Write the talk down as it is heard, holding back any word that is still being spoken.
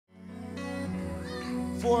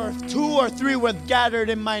For if 2 or 3 were gathered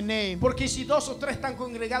in my name, Porque si 2 o 3 están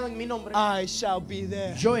congregados en mi nombre, I shall be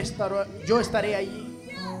there. yo estaré allí.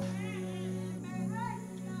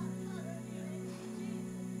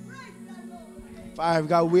 Fire of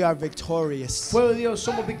God, we are victorious. Fuego de Dios,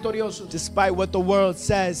 somos victoriosos. Despite what the world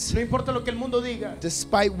says, No importa lo que el mundo diga,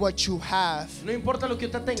 despite what you have, no importa lo que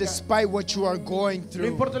usted tenga, despite what you are going no through,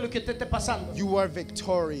 importa lo que usted esté pasando, you are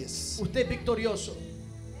victorious. usted es victorioso.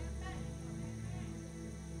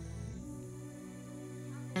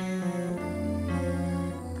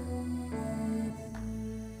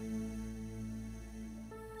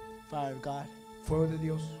 Fire of God, Fuego de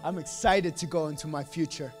Dios. I'm excited to go into my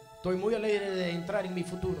future. Estoy muy alegre de entrar en mi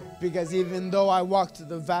futuro. Because even though I walk through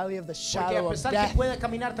the valley of the Porque a shadow of pesar que death, pueda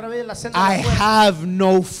caminar a través de la senda I de la muerte, have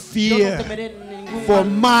no yo no fear. temeré ningún For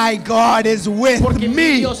mal, my God is with porque mi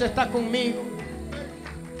me. Dios está conmigo.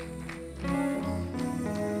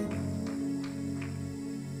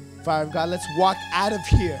 Fire of God, let's walk out of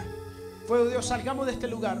here Fuego de Dios, salgamos de este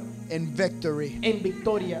lugar in victory. en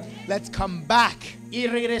victoria Let's come back y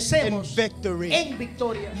in regresemos victory. en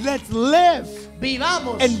victoria. Let's live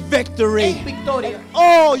Vivamos in victory. en victoria.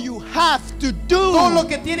 All you have to Todo lo do,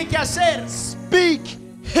 que tiene que hacer speak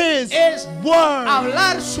His es word.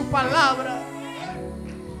 hablar su palabra.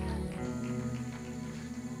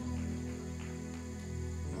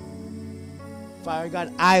 Fire of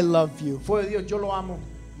God, I love you. Fuego de Dios, yo lo amo.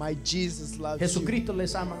 My Jesus loves you. Jesucristo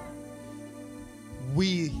les ama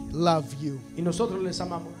We love you. y nosotros les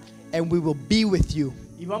amamos. And we will be with you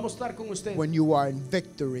Y vamos a estar con usted when you are in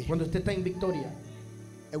victory. cuando usted está en victoria.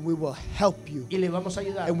 And we will help you. Y le vamos a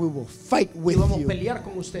ayudar. And we will fight Y with vamos a you pelear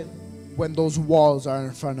con usted when those walls are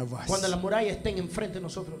in front of cuando us. la muralla estén enfrente de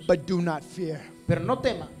nosotros. But do not fear, Pero no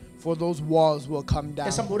tema, for those walls will come down.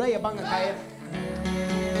 esas murallas van a caer.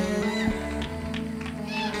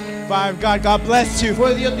 Fire of God, God bless you.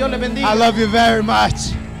 Fuego de Dios, Dios le bendiga. I love you very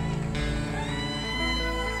much.